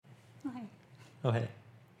Hi. Oh, hey.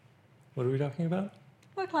 What are we talking about?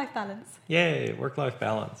 Work-life balance. Yay, work-life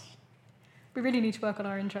balance. We really need to work on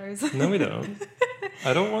our intros. No, we don't.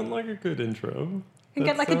 I don't want like a good intro. We can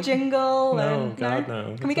get like a jingle. No, and, God,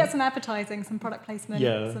 no. Can we get some advertising, some product placement?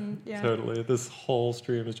 Yeah, totally. This whole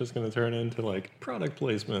stream is just going to turn into like product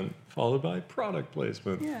placement, followed by product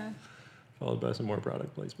placement. Yeah. Followed by some more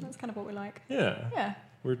product placement. That's kind of what we like. Yeah. Yeah.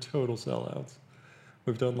 We're total sellouts.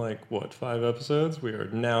 We've done like, 5 episodes? We are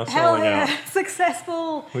now Hell selling yeah. out.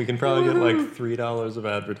 Successful. We can probably get like $3 of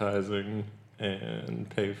advertising and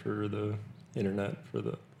pay for the internet for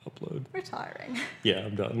the upload. Retiring. Yeah,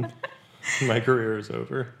 I'm done. My career is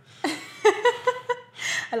over.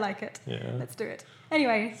 I like it. Yeah. Let's do it.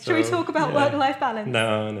 Anyway, should we talk about work-life balance?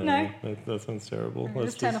 No. No? That sounds terrible. Okay,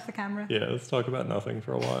 just turn off the camera. Yeah, let's talk about nothing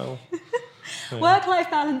for a while. Yeah. Work-life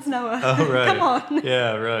balance, Noah. Oh, right. Come on.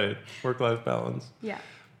 Yeah, right. Work-life balance. Yeah.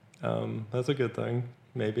 That's a good thing,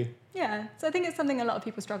 maybe. Yeah. So I think it's something a lot of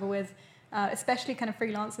people struggle with, especially kind of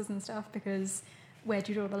freelancers and stuff, because where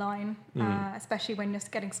do you draw the line? Especially when you're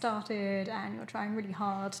just getting started and you're trying really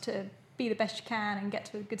hard to be the best you can and get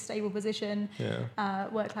to a good stable position. Yeah.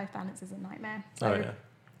 Work-life balance is a nightmare. So yeah.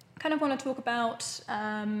 kind of want to talk about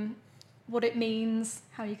what it means,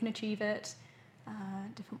 how you can achieve it,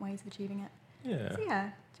 different ways of achieving it. Yeah. So yeah,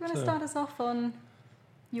 do you want to start us off on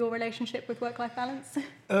your relationship with work-life balance?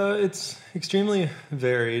 It's extremely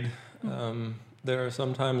varied. There are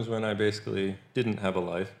some times when I basically didn't have a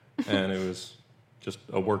life and it was just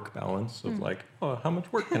a work balance of like, oh, how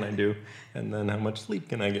much work can I do? And then how much sleep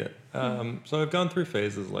can I get? So I've gone through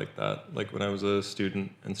phases like that. Like when I was a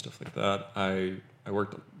student and stuff like that, I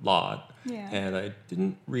worked a lot and I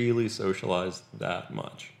didn't really socialize that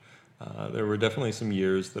much. There were definitely some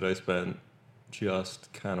years that I spent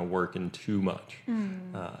just kind of working too much.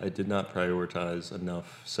 I did not prioritize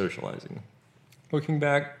enough socializing. Looking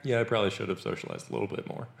back, I probably should have socialized a little bit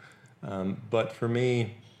more. But for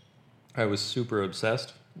me, I was super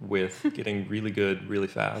obsessed with getting really good really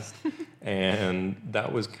fast, and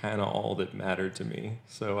that was kind of all that mattered to me.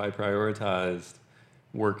 So I prioritized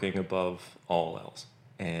working above all else,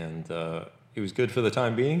 and it was good for the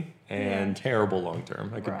time being and terrible long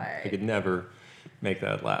term. I could never make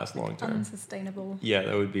that last long term. Unsustainable. Yeah,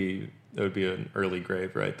 that would be an early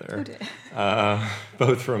grave right there. Oh dear.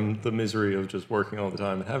 Both from the misery of just working all the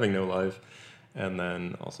time and having no life, and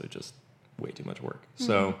then also just way too much work.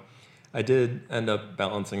 So I did end up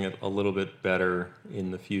balancing it a little bit better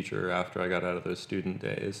in the future after I got out of those student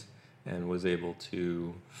days and was able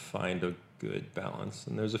to find a good balance.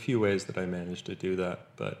 And there's a few ways that I managed to do that,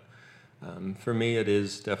 but for me it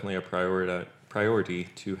is definitely a priority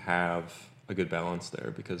to have a good balance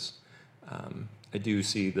there, because I do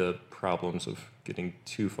see the problems of getting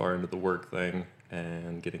too far into the work thing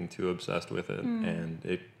and getting too obsessed with it, and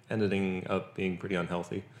it ending up being pretty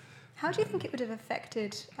unhealthy. How do you think it would have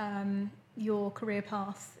affected your career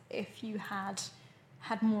path if you had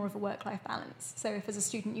more of a work-life balance? So if as a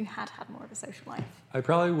student you had more of a social life? I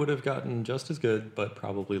probably would have gotten just as good, but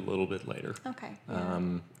probably a little bit later. Okay.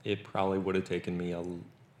 It probably would have taken me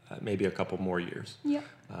maybe a couple more years. Yeah.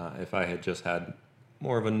 If I had just had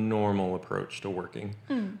more of a normal approach to working.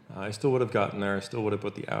 I still would have gotten there. I still would have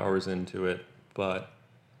put the hours into it, but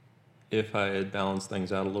if I had balanced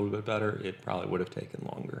things out a little bit better, it probably would have taken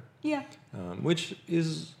longer. Yeah. Which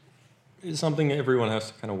is something everyone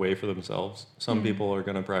has to kind of weigh for themselves. Some people are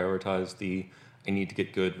going to prioritize I need to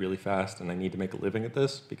get good really fast and I need to make a living at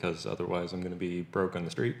this because otherwise I'm going to be broke on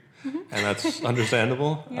the street. And that's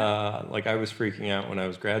understandable. Like I was freaking out when I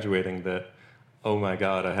was graduating that, oh my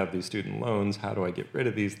God, I have these student loans. How do I get rid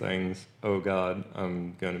of these things? Oh God,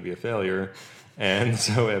 I'm going to be a failure. And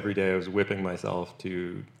so every day I was whipping myself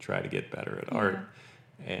to try to get better at art.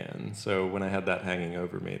 And so when I had that hanging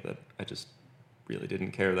over me, that I just really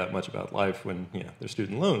didn't care that much about life when, there's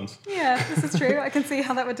student loans. Yeah, this is true. I can see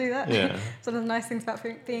how that would do that. Yeah. One of the nice things about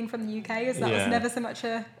being from the UK is that was never so much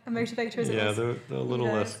a motivator as it was. Yeah, they're a little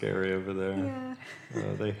less scary over there.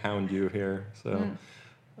 Yeah. They hound you here. So,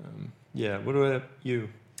 what about you?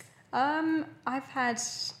 I've had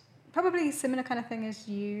probably a similar kind of thing as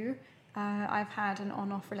you. I've had an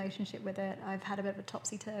on-off relationship with it. I've had a bit of a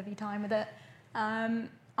topsy-turvy time with it.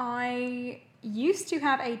 I used to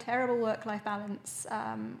have a terrible work-life balance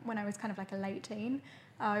when I was kind of like a late teen.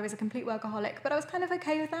 I was a complete workaholic, but I was kind of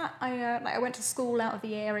okay with that. I went to school out of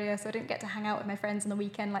the area, so I didn't get to hang out with my friends on the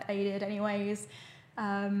weekend like they did anyways.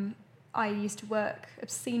 I used to work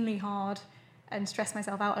obscenely hard and stress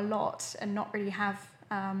myself out a lot and not really have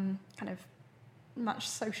kind of much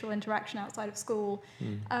social interaction outside of school.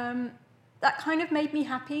 That kind of made me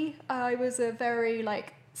happy. I was a very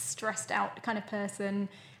stressed out kind of person,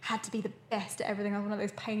 had to be the best at everything. I was one of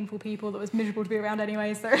those painful people that was miserable to be around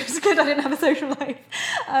anyway, so it was good I didn't have a social life.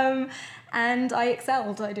 And I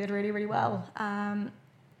excelled. I did really, really well.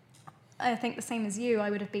 I think the same as you,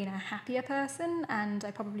 I would have been a happier person, and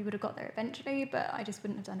I probably would have got there eventually, but I just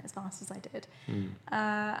wouldn't have done it as fast as I did.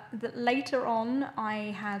 That later on,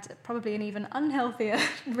 I had probably an even unhealthier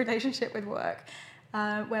relationship with work,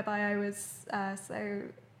 whereby I was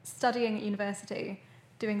studying at university,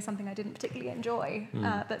 doing something I didn't particularly enjoy,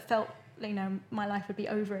 but felt my life would be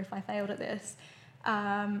over if I failed at this.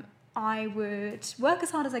 I would work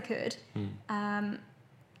as hard as I could.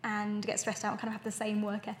 And get stressed out and kind of have the same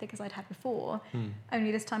work ethic as I'd had before.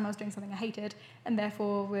 Only this time I was doing something I hated, and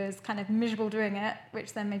therefore was kind of miserable doing it,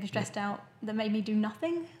 which then made me stressed out, that made me do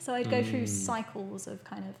nothing. So I'd go through cycles of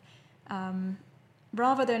kind of,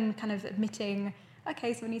 rather than kind of admitting,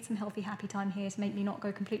 okay, so I need some healthy, happy time here to make me not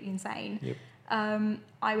go completely insane.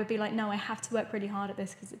 I would be like, no, I have to work really hard at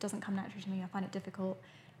this because it doesn't come naturally to me. I find it difficult.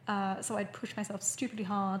 So I'd push myself stupidly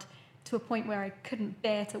hard to a point where I couldn't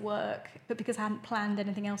bear to work, but because I hadn't planned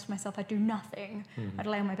anything else for myself, I'd do nothing. I'd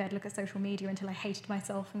lay on my bed, look at social media until I hated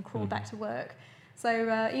myself and crawled back to work.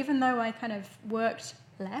 So even though I kind of worked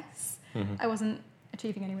less, I wasn't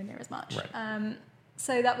achieving anywhere near as much. Right.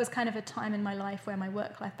 So that was kind of a time in my life where my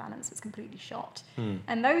work-life balance was completely shot.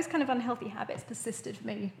 And those kind of unhealthy habits persisted for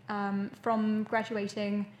me from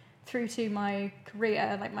graduating through to my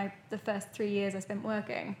career, like the first 3 years I spent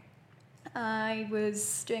working. I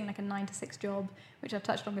was doing like a 9-to-6 job, which I've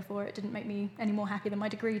touched on before. It didn't make me any more happy than my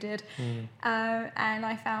degree did. And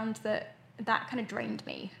I found that kind of drained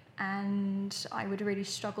me, and I would really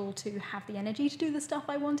struggle to have the energy to do the stuff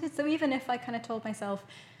I wanted. So even if I kind of told myself,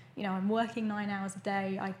 I'm working 9 hours a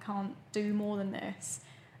day, I can't do more than this,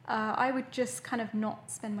 I would just kind of not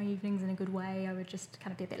spend my evenings in a good way. I would just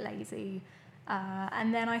kind of be a bit lazy.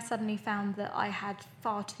 And then I suddenly found that I had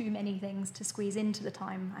far too many things to squeeze into the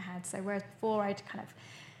time I had. So whereas before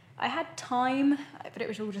I had time, but it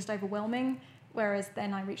was all just overwhelming. Whereas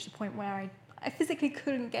then I reached a point where I physically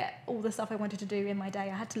couldn't get all the stuff I wanted to do in my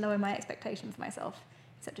day. I had to lower my expectations for myself,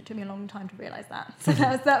 except it took me a long time to realise that. So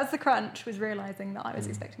that was the crunch, was realising that I was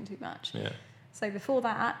expecting too much. Yeah. So before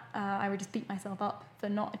that, I would just beat myself up for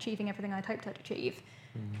not achieving everything I'd hoped I'd achieve.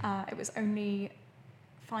 It was only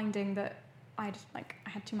finding that I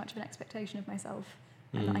had too much of an expectation of myself,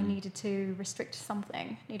 and that I needed to restrict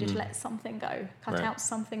something, needed to let something go, cut out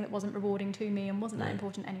something that wasn't rewarding to me and wasn't that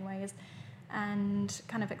important anyways, and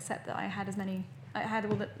kind of accept that I had I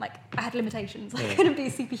had limitations. I couldn't be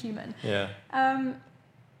superhuman.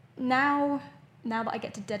 Now that I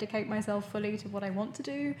get to dedicate myself fully to what I want to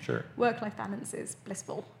do, work-life balance is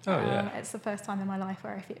blissful. It's the first time in my life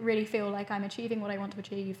where I really feel like I'm achieving what I want to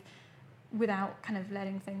achieve without kind of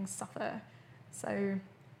letting things suffer. So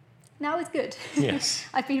now it's good. Yes.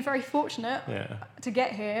 I've been very fortunate to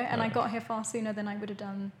get here, and I got here far sooner than I would have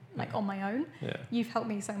done on my own. You've helped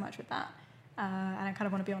me so much with that. And I kind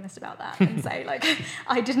of want to be honest about that and say,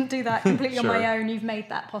 I didn't do that completely on my own. You've made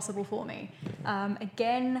that possible for me.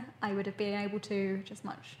 Again, I would have been able to, just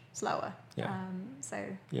much slower. I'd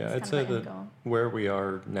say that where we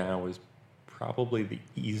are now is probably the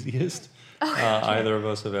easiest either of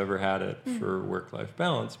us have ever had it for work-life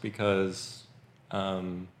balance, because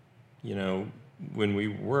when we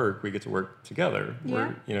work, we get to work together.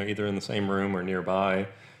 We're either in the same room or nearby.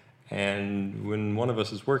 And when one of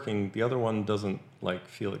us is working, the other one doesn't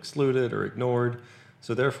feel excluded or ignored.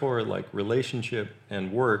 So therefore, relationship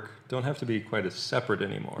and work don't have to be quite as separate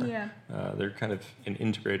anymore. They're kind of an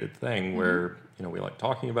integrated thing where, we like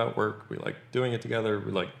talking about work, we like doing it together,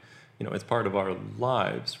 we like, it's part of our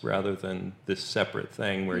lives rather than this separate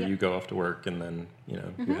thing where you go off to work and then,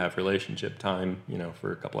 you have relationship time,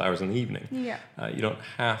 for a couple hours in the evening. You don't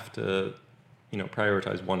have to,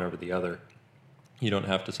 prioritize one over the other. You don't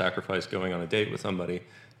have to sacrifice going on a date with somebody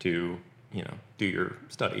to, do your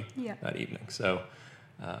study that evening. So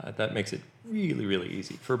that makes it really, really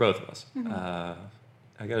easy for both of us. I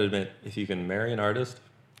got to admit, if you can marry an artist,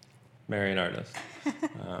 marry an artist.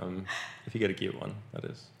 If you get a cute one, that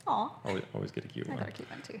is. Aw. Always get a cute one. I got a cute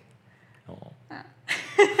one too. Oh.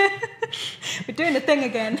 We're doing the thing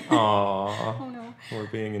again. Aww. Oh no. We're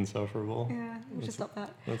being insufferable. Yeah, we should stop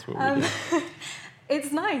that. That's what we do.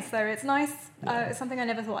 It's nice though. It's nice. Something I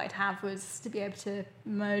never thought I'd have was to be able to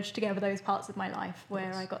merge together those parts of my life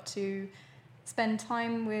where I got to spend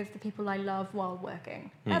time with the people I love while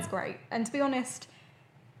working. That's great. And to be honest,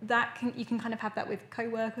 you can kind of have that with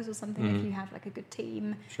co-workers or something if you have a good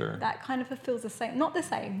team. That kind of fulfills not the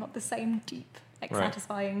same deep,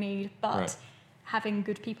 satisfying need, but having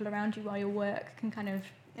good people around you while you work can kind of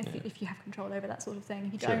if you have control over that sort of thing.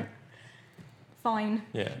 If you Sure. don't, fine,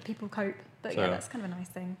 Yeah. people cope. But So- yeah, that's kind of a nice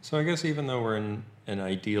thing. So I guess even though we're in an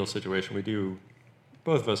ideal situation,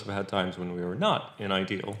 both of us have had times when we were not in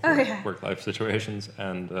ideal Oh, yeah. work-life situations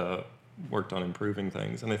and worked on improving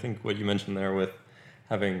things. And I think what you mentioned there with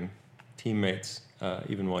having teammates,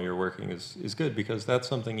 even while you're working, is good, because that's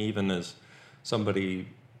something, even as somebody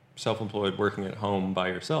self-employed working at home by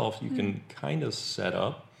yourself, you can kind of set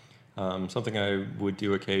up. Something I would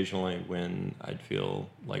do occasionally when I'd feel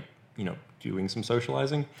like, doing some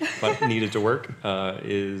socializing, but needed to work,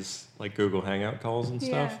 is like Google Hangout calls and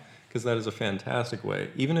stuff, Yeah. because that is a fantastic way,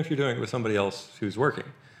 even if you're doing it with somebody else who's working,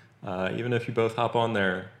 even if you both hop on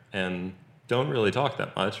there and don't really talk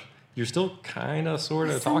that much, you're still kind of sort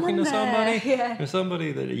of talking to Someone there, somebody. yeah. There's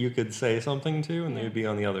somebody that you could say something to, and Yeah. they'd be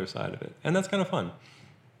on the other side of it, and that's kind of fun.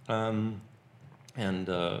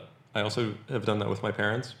 I also have done that with my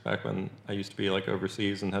parents back when I used to be like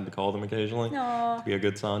overseas and had to call them occasionally Aw. to be a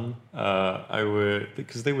good son. I would,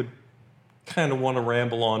 because they would kind of want to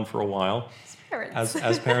ramble on for a while, Parents.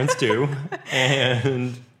 as parents do,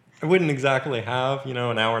 and I wouldn't exactly have an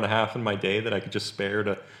hour and a half in my day that I could just spare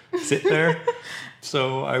to sit there.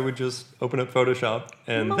 So I would just open up Photoshop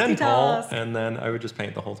and then call, Multitask. and then I would just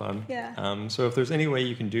paint the whole time. Yeah. So if there's any way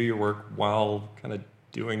you can do your work while kind of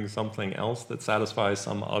doing something else that satisfies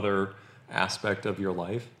some other aspect of your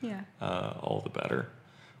life, Yeah. all the better.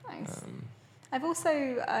 Nice. I've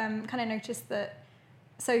also kind of noticed that,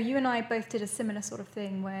 so you and I both did a similar sort of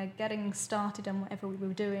thing where getting started on whatever we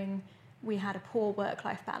were doing, we had a poor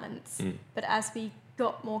work-life balance. But as we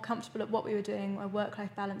got more comfortable at what we were doing, our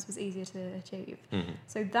work-life balance was easier to achieve.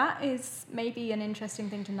 So that is maybe an interesting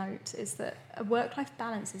thing to note, is that a work-life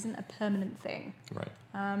balance isn't a permanent thing.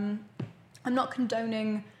 Right. I'm not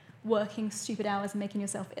condoning working stupid hours and making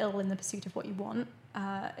yourself ill in the pursuit of what you want.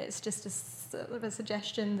 It's just a sort of a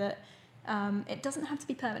suggestion that it doesn't have to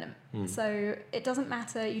be permanent. So it doesn't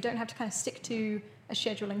matter. You don't have to kind of stick to a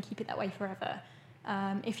schedule and keep it that way forever.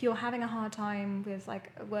 If you're having a hard time with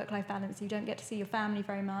like a work-life balance, you don't get to see your family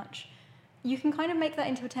very much, you can kind of make that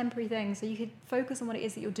into a temporary thing. So you could focus on what it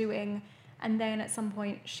is that you're doing and then at some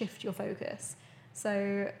point shift your focus.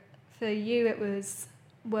 So for you, it was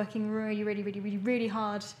working really, really, really, really, really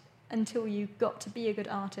hard until you got to be a good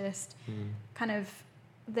artist. Kind of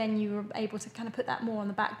then you were able to kind of put that more on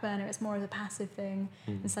the back burner. It's more of a passive thing,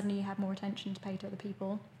 and suddenly you have more attention to pay to other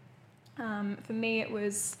people. For me, it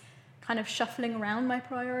was kind of shuffling around my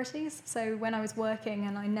priorities. So when I was working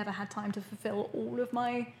and I never had time to fulfill all of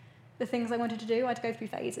the things I wanted to do, I'd go through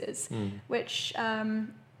phases, which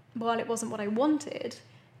while it wasn't what I wanted,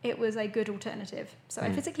 it was a good alternative. So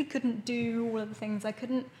I physically couldn't do all of the things. I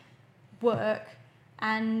couldn't work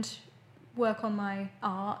and work on my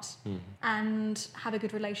art and have a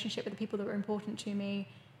good relationship with the people that were important to me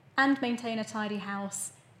and maintain a tidy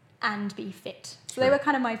house and be fit. So they were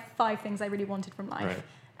kind of my 5 things I really wanted from life. Right.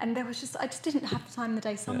 And I just didn't have the time in the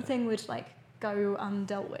day. Something would like go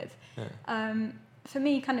undealt with. For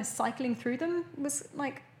me, kind of cycling through them was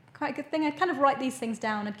like quite a good thing. I'd kind of write these things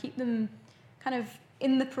down. I'd keep them kind of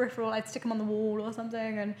in the peripheral. I'd stick them on the wall or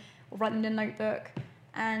something, or write them in a notebook.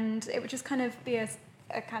 And it would just kind of be a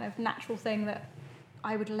kind of natural thing that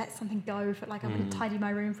I would let something go for, like I wouldn't tidy my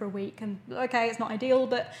room for a week. And okay, it's not ideal,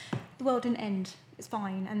 but the world didn't end. It's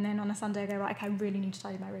fine. And then on a Sunday I go, right, okay, I really need to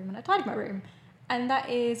tidy my room. And I tidied my room. And that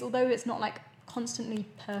is, although it's not like constantly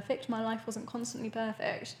perfect, my life wasn't constantly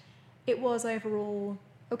perfect, it was overall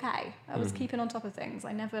okay. I was keeping on top of things.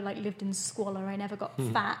 I never like lived in squalor. I never got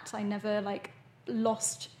fat. I never like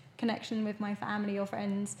lost connection with my family or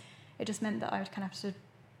friends. It just meant that I would kind of have to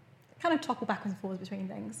kind of topple backwards and forwards between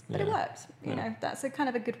things. But it worked. You know, that's a kind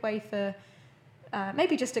of a good way for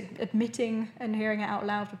maybe just admitting and hearing it out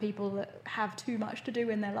loud for people that have too much to do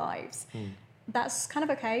in their lives. That's kind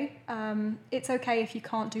of okay. It's okay if you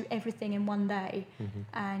can't do everything in one day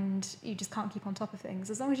and you just can't keep on top of things.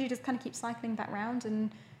 As long as you just kind of keep cycling back round and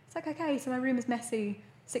it's like, okay, so my room is messy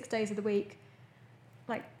 6 days of the week.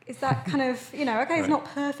 Like, is that kind of, okay, it's not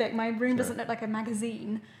perfect. My room doesn't look like a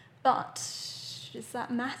magazine, but is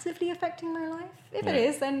that massively affecting my life? If it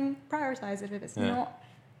is, then prioritize it. If it's not,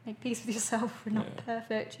 make peace with yourself. We're not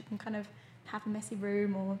perfect. You can kind of have a messy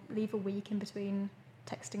room or leave a week in between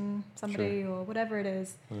texting somebody or whatever it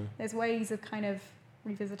is. There's ways of kind of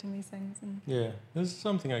revisiting these things. And this is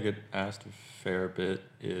something I get asked a fair bit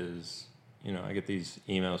is, I get these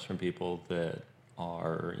emails from people that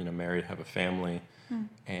are, married, have a family,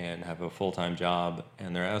 and have a full-time job,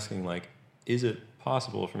 and they're asking, like, is it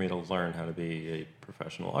possible for me to learn how to be a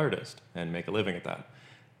professional artist and make a living at that?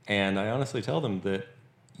 And I honestly tell them that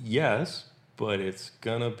yes, but it's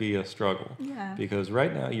gonna be a struggle. Yeah. Because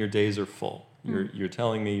right now your days are full. You're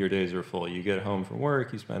telling me your days are full. You get home from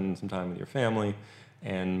work, you spend some time with your family,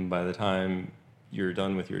 and by the time you're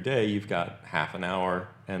done with your day, you've got half an hour,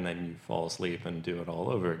 and then you fall asleep and do it all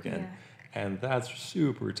over again. Yeah. And that's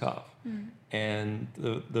super tough. And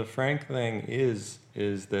the frank thing is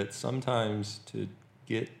that sometimes to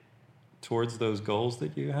get towards those goals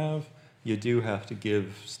that you have, you do have to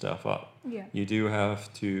give stuff up. Yeah. You do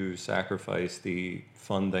have to sacrifice the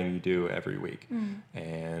fun thing you do every week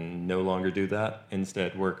and no longer do that.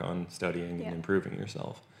 Instead, work on studying and improving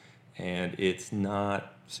yourself. And it's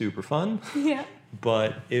not super fun. Yeah.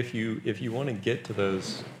 But if you want to get to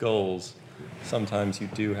those goals, sometimes you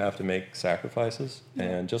do have to make sacrifices. Yeah.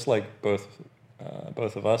 And just like both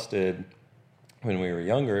of us did when we were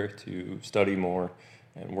younger to study more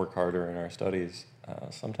and work harder in our studies,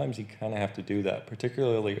 sometimes you kind of have to do that,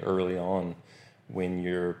 particularly early on when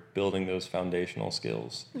you're building those foundational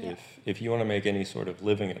skills. Yeah. If you want to make any sort of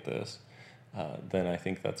living at this, then I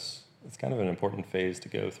think it's kind of an important phase to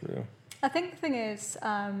go through. I think the thing is,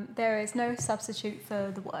 there is no substitute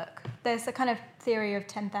for the work. There's a kind of theory of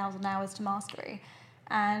 10,000 hours to mastery.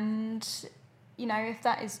 And, if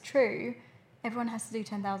that is true, everyone has to do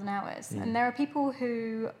 10,000 hours. And there are people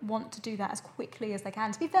who want to do that as quickly as they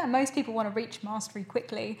can. To be fair, most people want to reach mastery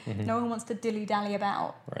quickly. No one wants to dilly-dally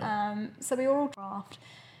about. Right. So we all draft.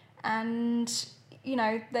 And,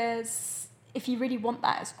 if you really want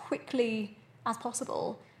that as quickly as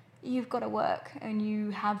possible, you've got to work and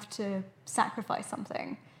you have to sacrifice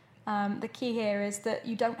something. The key here is that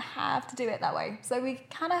you don't have to do it that way. So we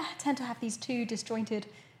kind of tend to have these two disjointed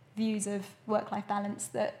views of work-life balance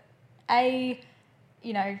that actually,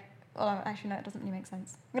 no, it doesn't really make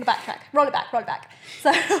sense. I'm going to backtrack. Roll it back.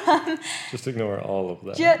 So, just ignore all of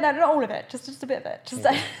that. No, not all of it. Just a bit of it. Just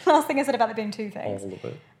the last thing I said about it being two things. All of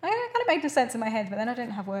it. I kind of made the sense in my head, but then I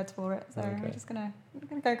don't have words for it. So Okay. I'm just going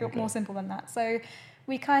to go more simple than that. So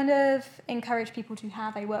we kind of encourage people to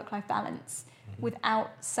have a work-life balance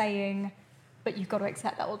without saying, but you've got to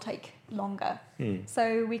accept that will take longer.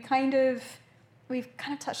 So we've kind of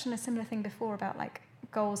touched on a similar thing before about like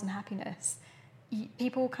goals and happiness.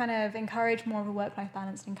 People kind of encourage more of a work-life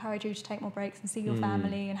balance and encourage you to take more breaks and see your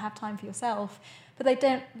family and have time for yourself. But they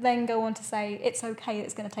don't then go on to say, it's okay,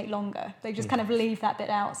 it's going to take longer. They just kind of leave that bit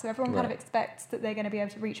out. So everyone kind of expects that they're going to be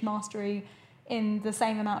able to reach mastery in the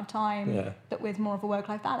same amount of time, but with more of a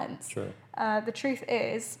work-life balance. Sure. The truth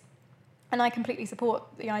is, and I completely support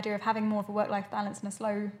the idea of having more of a work-life balance and a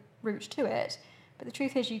slow route to it, but the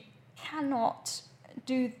truth is you cannot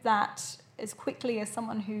do that as quickly as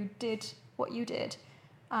someone who did what you did.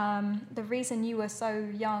 The reason you were so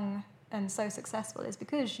young and so successful is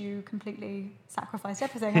because you completely sacrificed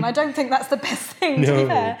everything. And I don't think that's the best thing, to be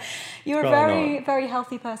fair. You're a very, very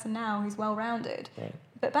healthy person now who's well-rounded. Right.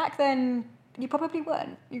 But back then, you probably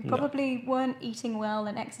weren't. You probably weren't eating well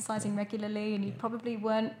and exercising regularly, and you probably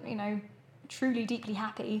weren't, truly deeply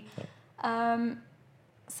happy.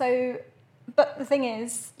 But the thing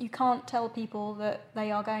is, you can't tell people that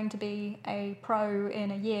they are going to be a pro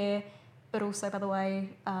in a year, but also, by the way,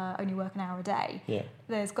 only work an hour a day. Yeah.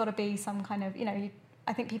 There's got to be some kind of,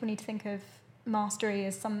 I think people need to think of mastery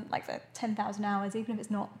as some, like the 10,000 hours, even if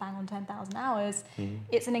it's not bang on 10,000 hours,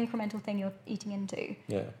 it's an incremental thing you're eating into.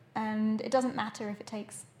 Yeah. And it doesn't matter if it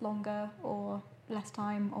takes longer or less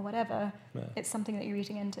time or whatever, it's something that you're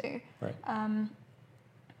eating into. Right.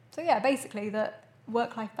 So yeah, basically that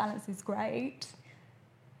work-life balance is great,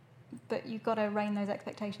 but you've got to rein those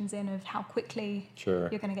expectations in of how quickly you're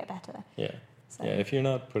going to get better. Yeah. So. Yeah, if you're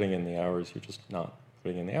not putting in the hours, you're just not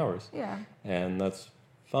putting in the hours. Yeah. And that's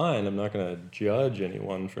fine. I'm not going to judge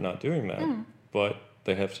anyone for not doing that, but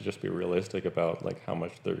they have to just be realistic about like how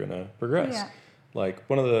much they're going to progress. Yeah. Like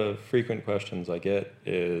one of the frequent questions I get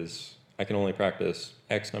is, I can only practice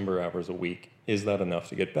X number of hours a week. Is that enough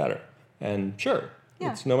to get better? And sure.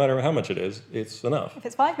 Yeah. It's no matter how much it is, it's enough. If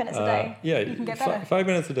it's 5 minutes a day, you can get better. 5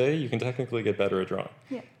 minutes a day, you can technically get better at drawing.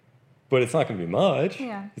 Yeah. But it's not going to be much.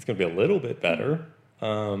 Yeah. It's going to be a little bit better.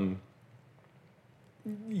 And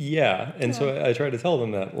so I try to tell them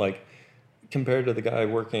that, like, compared to the guy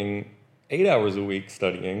working 8 hours a week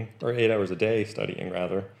studying, or 8 hours a day studying,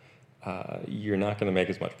 rather, you're not going to make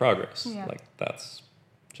as much progress. Yeah. Like, that's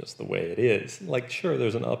just the way it is. Like, sure,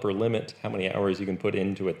 there's an upper limit to how many hours you can put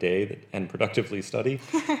into a day and productively study.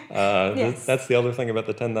 Yes. That's the other thing about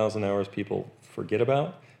the 10,000 hours people forget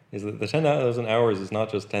about, is that the 10,000 hours is not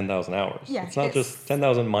just 10,000 hours. Yeah, it's not just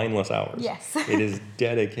 10,000 mindless hours. Yes. It is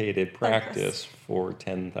dedicated practice for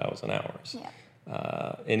 10,000 hours.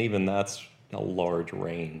 Yeah. And even that's a large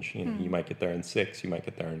range. You know, you might get there in 6, you might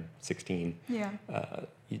get there in 16. Yeah.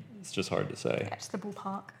 It's just hard to say. Yeah, just the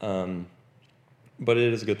ballpark. But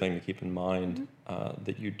it is a good thing to keep in mind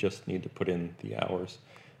that you just need to put in the hours.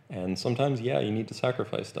 And sometimes, yeah, you need to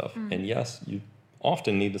sacrifice stuff. And yes, you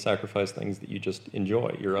often need to sacrifice things that you just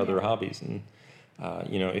enjoy, your other hobbies. And,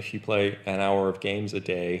 you know, if you play an hour of games a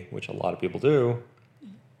day, which a lot of people do,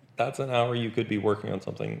 that's an hour you could be working on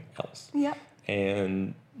something else. Yep.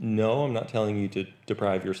 And no, I'm not telling you to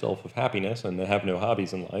deprive yourself of happiness and to have no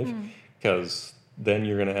hobbies in life, because then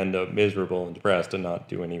you're going to end up miserable and depressed and not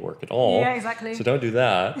do any work at all. Yeah, exactly. So don't do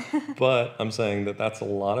that. But I'm saying that that's a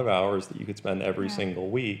lot of hours that you could spend every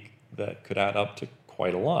single week that could add up to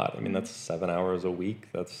quite a lot. I mean, that's 7 hours a week.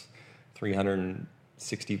 That's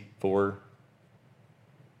 364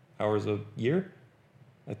 hours a year.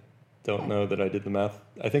 I don't know that I did the math.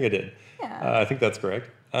 I think I did. Yeah. I think that's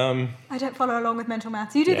correct. I don't follow along with mental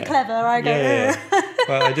maths. You do the clever. I go. Yeah.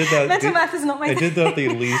 Well, I did that. Mental math is not my I thing. did that the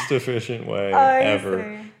least efficient way ever.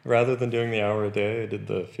 See. Rather than doing the hour a day, I did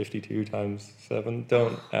the 52 times 7.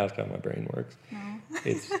 Don't ask how my brain works. No.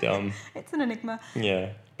 It's dumb. It's an enigma.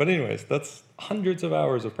 Yeah. But anyways, that's hundreds of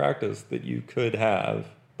hours of practice that you could have,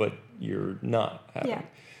 but you're not having. Yeah.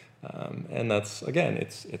 And that's, again,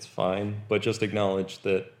 it's fine, but just acknowledge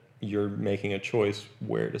that you're making a choice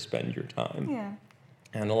where to spend your time. Yeah.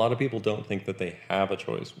 And a lot of people don't think that they have a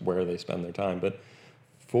choice where they spend their time, but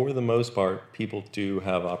for the most part, people do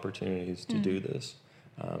have opportunities to do this.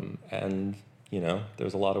 And, you know,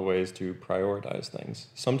 there's a lot of ways to prioritize things.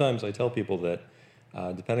 Sometimes I tell people that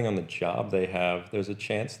depending on the job they have, there's a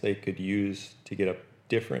chance they could use to get a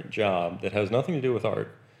different job that has nothing to do with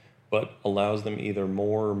art, but allows them either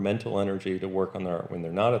more mental energy to work on their art when they're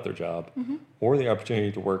not at their job, or the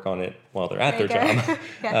opportunity to work on it while they're at their job,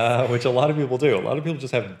 Yes. which a lot of people do. A lot of people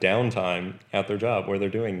just have downtime at their job where they're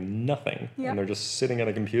doing nothing, Yep. and they're just sitting at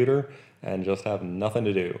a computer and just have nothing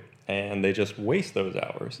to do, and they just waste those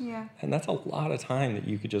hours. Yeah. And that's a lot of time that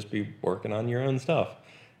you could just be working on your own stuff.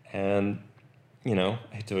 And, you know,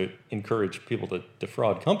 I hate to encourage people to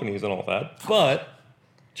defraud companies and all that, but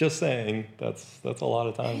just saying, that's a lot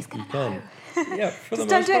of time Who's you gonna can. Yeah, for the Just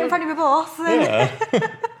don't most do it in part. front of your boss. Then Yeah.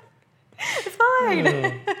 it's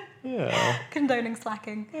fine. Yeah. Condoning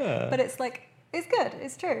slacking. Yeah. But it's like, it's good.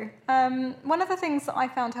 It's true. One of the things that I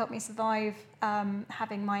found helped me survive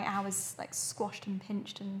having my hours like squashed and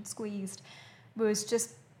pinched and squeezed was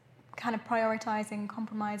just kind of prioritizing,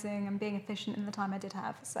 compromising, and being efficient in the time I did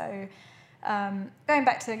have. So going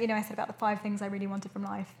back to, you know, I said about the 5 things I really wanted from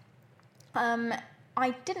life.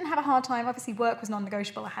 I didn't have a hard time. Obviously, work was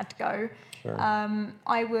non-negotiable. I had to go. Sure.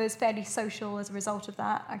 I was fairly social as a result of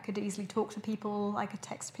that. I could easily talk to people. I could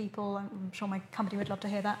text people. I'm sure my company would love to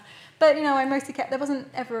hear that. But, you know, I mostly kept... There wasn't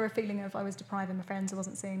ever a feeling of I was depriving my friends. I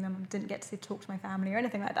wasn't seeing them. I didn't get to talk to my family or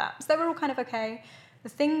anything like that. So they were all kind of okay. The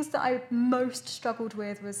things that I most struggled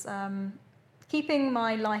with was keeping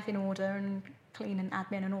my life in order and clean and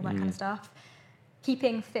admin and all that kind of stuff.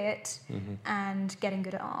 Keeping fit and getting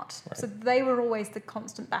good at art. Right. So they were always the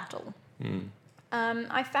constant battle.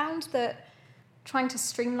 I found that trying to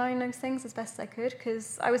streamline those things as best as I could,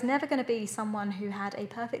 because I was never going to be someone who had a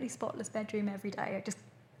perfectly spotless bedroom every day. I just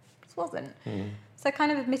wasn't. So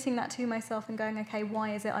kind of admitting that to myself and going, okay,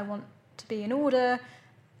 why is it I want to be in order,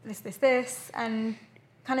 this, and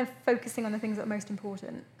kind of focusing on the things that are most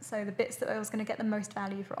important. So the bits that I was going to get the most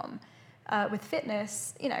value from. With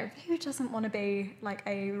fitness, you know, who doesn't want to be like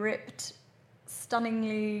a ripped,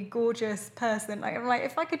 stunningly gorgeous person? Like, I'm like,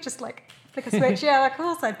 if I could just like flick a switch, yeah, of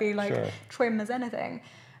course I'd be like trim as anything.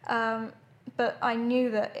 But I knew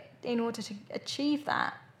that in order to achieve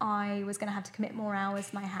that, I was going to have to commit more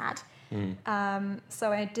hours than I had.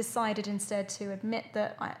 So I decided instead to admit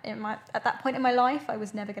that at that point in my life, I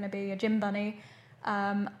was never going to be a gym bunny.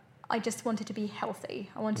 I just wanted to be healthy.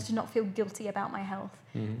 I wanted to not feel guilty about my health.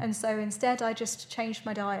 And so instead I just changed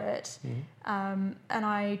my diet and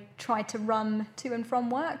I tried to run to and from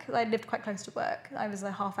work. I lived quite close to work. I was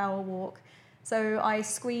a half-hour walk. So I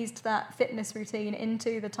squeezed that fitness routine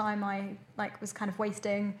into the time I was kind of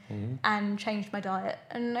wasting and changed my diet.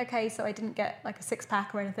 And okay, so I didn't get like a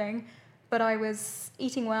 6-pack or anything, but I was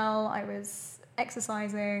eating well, I was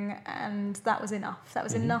exercising, and that was enough. That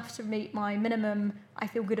was enough to meet my minimum, I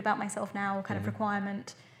feel good about myself now kind of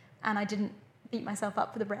requirement, and I didn't beat myself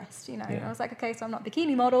up for the rest, you know. I was like, okay, so I'm not a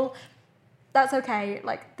bikini model. That's okay.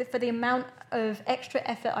 Like for the amount of extra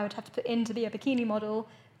effort I would have to put in to be a bikini model,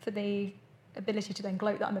 for the ability to then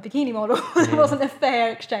gloat that I'm a bikini model, it wasn't a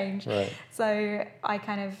fair exchange. Right. So I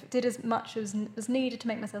kind of did as much as was needed to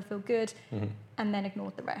make myself feel good, and then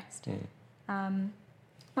ignored the rest.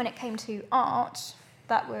 When it came to art,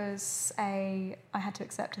 that was I had to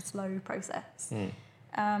accept a slow process.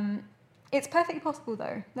 It's perfectly possible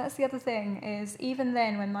though. That's the other thing, is even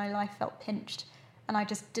then when my life felt pinched and I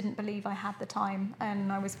just didn't believe I had the time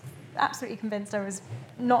and I was absolutely convinced I was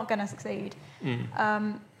not going to succeed,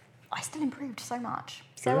 I still improved so much.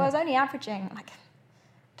 So I was only averaging, like,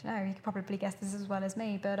 I don't know, you could probably guess this as well as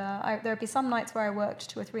me, but there would be some nights where I worked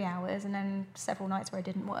 2 or 3 hours and then several nights where I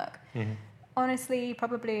didn't work. Honestly,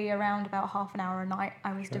 probably around about half an hour a night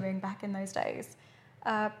I was doing back in those days.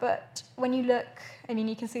 But when you look, I mean,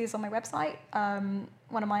 you can see this on my website.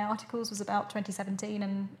 One of my articles was about 2017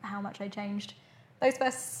 and how much I changed. Those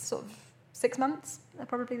first sort of 6 months are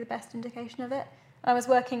probably the best indication of it. And I was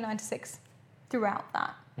working 9 to 6 throughout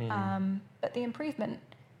that. But the improvement,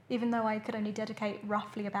 even though I could only dedicate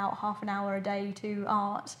roughly about half an hour a day to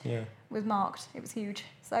art, was marked. It was huge.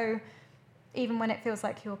 So even when it feels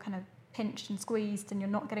like you're kind of pinched and squeezed and you're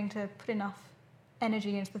not getting to put enough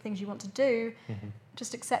energy into the things you want to do,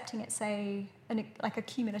 just accepting it's like a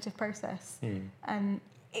cumulative process, and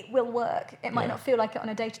it will work. It might not feel like it on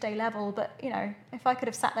a day-to-day level, but you know, if I could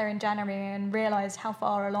have sat there in January and realised how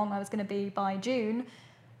far along I was going to be by June,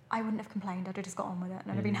 I wouldn't have complained. I'd have just got on with it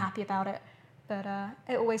and I'd have been happy about it. But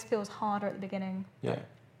it always feels harder at the beginning.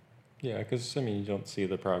 Yeah, because I mean, you don't see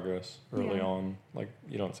the progress early on. Like,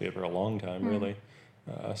 you don't see it for a long time, really.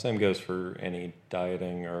 Same goes for any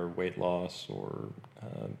dieting or weight loss or,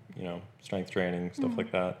 strength training, stuff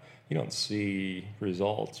like that. You don't see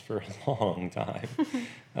results for a long time.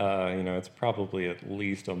 It's probably at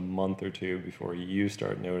least a month or two before you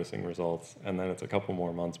start noticing results. And then it's a couple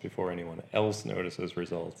more months before anyone else notices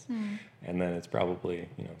results. And then it's probably,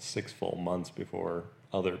 6 full months before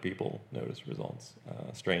other people notice results,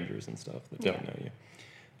 strangers and stuff that don't know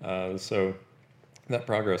you. So that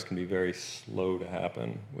progress can be very slow to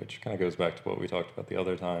happen, which kind of goes back to what we talked about the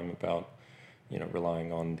other time about,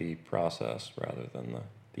 relying on the process rather than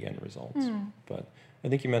the end results. But I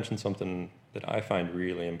think you mentioned something that I find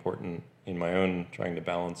really important in my own trying to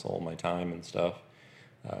balance all my time and stuff,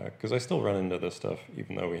 because I still run into this stuff,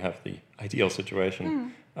 even though we have the ideal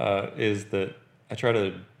situation, is that I try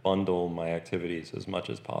to bundle my activities as much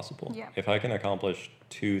as possible. If I can accomplish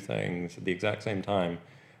 2 things at the exact same time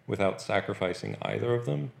without sacrificing either of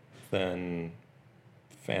them, then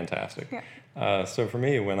fantastic. So for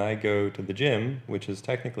me, when I go to the gym, which is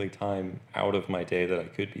technically time out of my day that I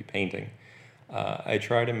could be painting, I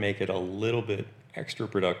try to make it a little bit extra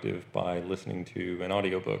productive by listening to an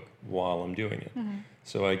audiobook while I'm doing it.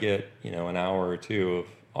 So I get, an hour or 2 of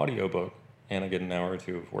audiobook, and I get an hour or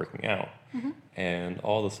 2 of working out. And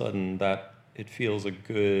all of a sudden, it feels a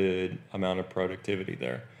good amount of productivity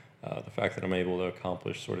there. The fact that I'm able to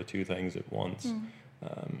accomplish sort of 2 things at once,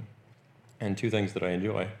 and 2 things that I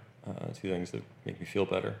enjoy, 2 things that make me feel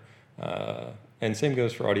better. And same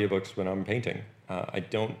goes for audiobooks when I'm painting. I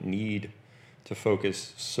don't need to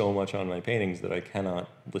focus so much on my paintings that I cannot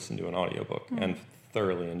listen to an audiobook and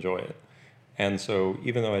thoroughly enjoy it. And so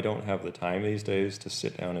even though I don't have the time these days to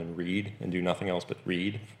sit down and read and do nothing else but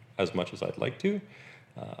read as much as I'd like to,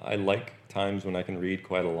 I like times when I can read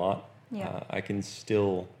quite a lot. I can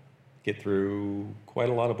still get through quite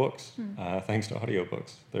a lot of books thanks to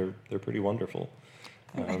audiobooks. They're pretty wonderful.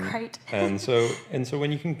 They're great. and so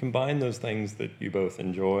when you can combine those things that you both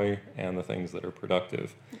enjoy and the things that are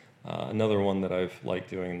productive. Another one that I've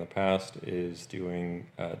liked doing in the past is doing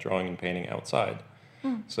drawing and painting outside.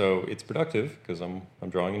 So it's productive because I'm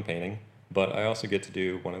drawing and painting, but I also get to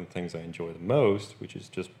do one of the things I enjoy the most, which is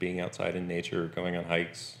just being outside in nature, going on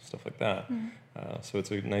hikes, stuff like that. So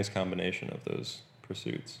it's a nice combination of those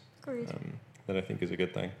pursuits that I think is a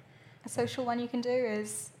good thing. A social one you can do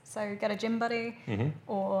is, so get a gym buddy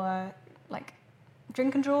or like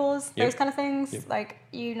drink and draws, those kind of things. Like,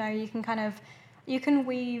 you can you can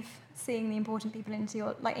weave seeing the important people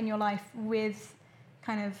into in your life with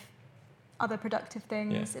kind of other productive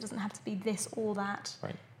things. It doesn't have to be this or that.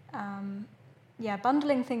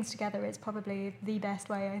 Bundling things together is probably the best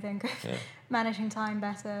way, I think, of managing time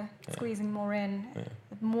better, squeezing more in.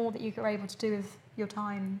 The more that you are able to do with your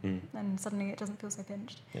time, then suddenly it doesn't feel so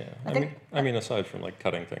pinched. I mean, aside from like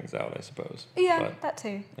cutting things out, I suppose. But that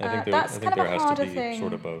too. I think that's kind of a harder thing. thing.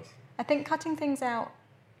 Sort of both. I think cutting things out,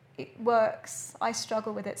 it works. I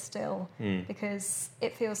struggle with it still because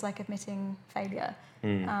it feels like admitting failure.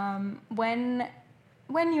 When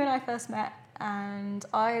you and I first met, and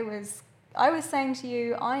I was saying to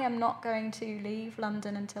you, I am not going to leave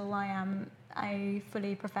London until I am a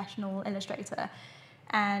fully professional illustrator.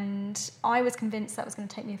 And I was convinced that was going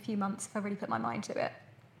to take me a few months if I really put my mind to it.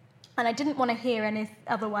 And I didn't want to hear any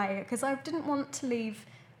other way, because I didn't want to leave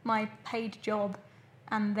my paid job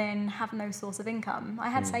and then have no source of income. I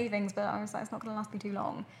had savings, but I was like, it's not going to last me too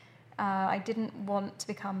long. I didn't want to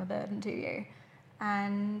become a burden to you.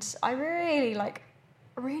 And I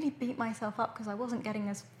really beat myself up because I wasn't getting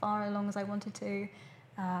as far along as I wanted to.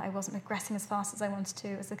 I wasn't progressing as fast as I wanted to.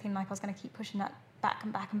 It was looking like I was going to keep pushing that back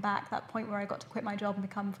and back and back, that point where I got to quit my job and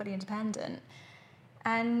become fully independent.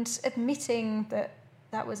 And admitting that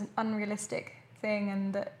that was an unrealistic thing,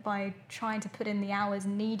 and that by trying to put in the hours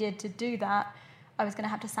needed to do that, I was going to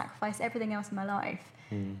have to sacrifice everything else in my life.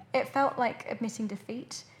 It felt like admitting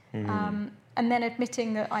defeat. And then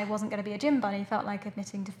admitting that I wasn't going to be a gym bunny felt like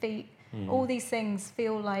admitting defeat. All these things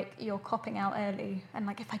feel like you're copping out early, and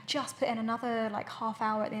like if I just put in another like half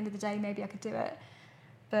hour at the end of the day, maybe I could do it.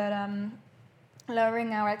 But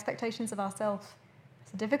lowering our expectations of ourselves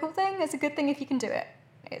is a difficult thing. It's a good thing if you can do it.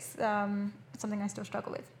 It's something I still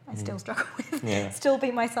struggle with. I still struggle with. Still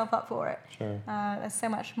beat myself up for it. Sure. There's so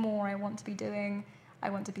much more I want to be doing. I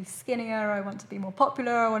want to be skinnier. I want to be more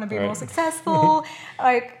popular. I want to be more successful.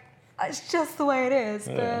 Like, it's just the way it is.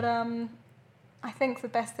 But I think the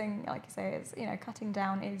best thing, like you say, is, you know, cutting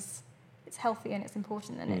down it's healthy and it's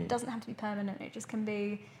important, and it doesn't have to be permanent. It just can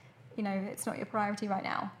be, you know, it's not your priority right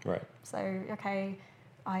now. Right. So, okay,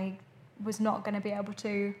 I was not going to be able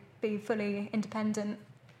to be fully independent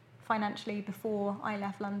financially before I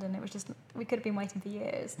left London. It was just, we could have been waiting for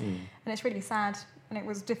years. And it's really sad, and it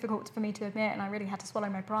was difficult for me to admit, and I really had to swallow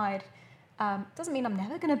my pride. Doesn't mean I'm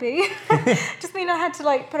never going to be. Just mean I had to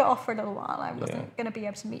like put it off for a little while. I wasn't going to be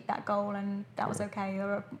able to meet that goal, and that was okay.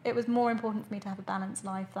 It was more important for me to have a balanced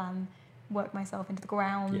life than work myself into the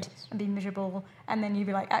ground and be miserable. And then you'd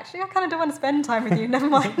be like, actually, I kind of don't want to spend time with you. Never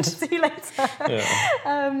mind. See you later.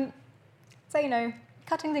 So, you know,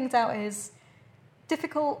 cutting things out is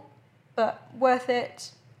difficult, but worth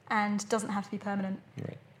it, and doesn't have to be permanent.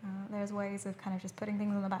 Right. There's ways of kind of just putting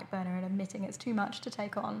things on the back burner and admitting it's too much to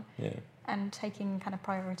take on, and taking kind of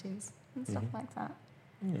priorities and stuff like that.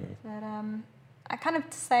 But I kind of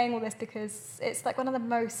saying all this because it's like one of the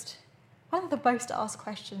most asked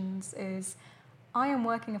questions is, I am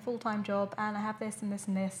working a full-time job and I have this and this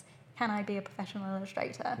and this. Can I be a professional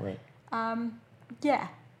illustrator? Right. Yeah.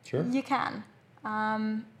 Sure. You can.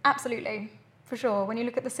 Absolutely. For sure. When you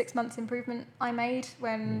look at the 6 months improvement I made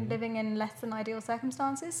when living in less than ideal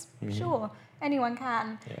circumstances, sure, anyone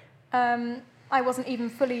can. I wasn't even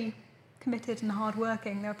fully committed and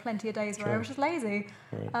hardworking. There were plenty of days where I was just lazy.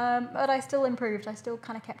 But I still improved. I still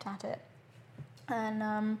kind of kept at it.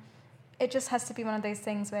 And it just has to be one of those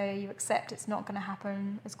things where you accept it's not going to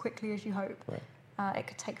happen as quickly as you hope. Right. It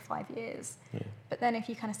could take 5 years. But then if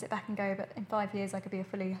you kind of sit back and go, but in 5 years I could be a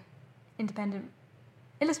fully independent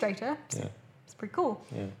illustrator. It's pretty cool.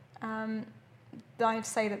 I'd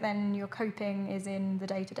say that then your coping is in the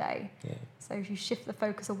day-to-day. So if you shift the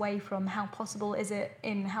focus away from how possible is it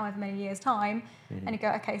in however many years' time, and you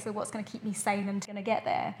go, okay, so what's going to keep me sane and going to get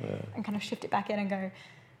there, and kind of shift it back in and go,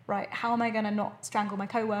 right, how am I going to not strangle my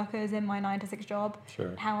co-workers in my 9-to-6 job?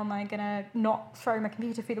 How am I going to not throw my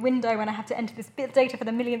computer through the window when I have to enter this bit of data for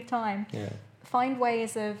the millionth time? Find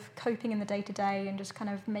ways of coping in the day-to-day and just kind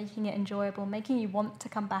of making it enjoyable, making you want to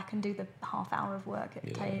come back and do the half hour of work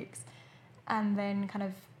it takes, and then kind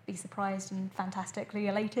of be surprised and fantastically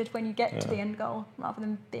elated when you get to the end goal, rather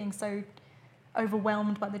than being so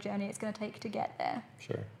overwhelmed by the journey it's going to take to get there.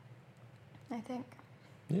 Sure. I think.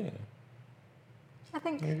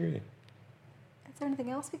 I agree. Is there anything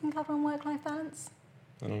else we can cover on work-life balance?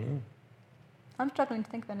 I don't know. I'm struggling to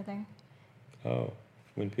think of anything.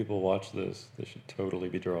 When people watch this, they should totally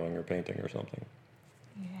be drawing or painting or something.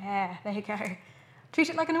 Yeah, there you go. Treat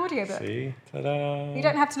it like an audiobook. See? Ta-da! You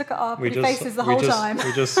don't have to look at our pretty faces the whole time.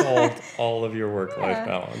 We just solved all of your work-life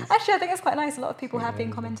balance. Actually, I think it's quite nice. A lot of people have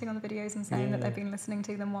been commenting on the videos and saying that they've been listening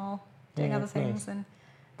to them while doing other things, and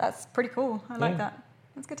that's pretty cool. I like that.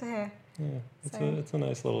 That's good to hear. It's a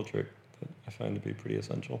nice little trick that I find to be pretty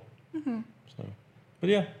essential. So, but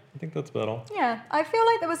yeah, I think that's about all. Yeah, I feel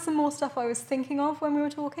like there was some more stuff I was thinking of when we were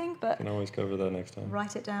talking, but can always cover that next time.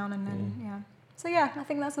 Write it down and then So yeah, I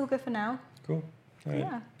think that's all good for now. Cool. All right.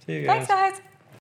 Yeah. See you guys. Thanks, guys.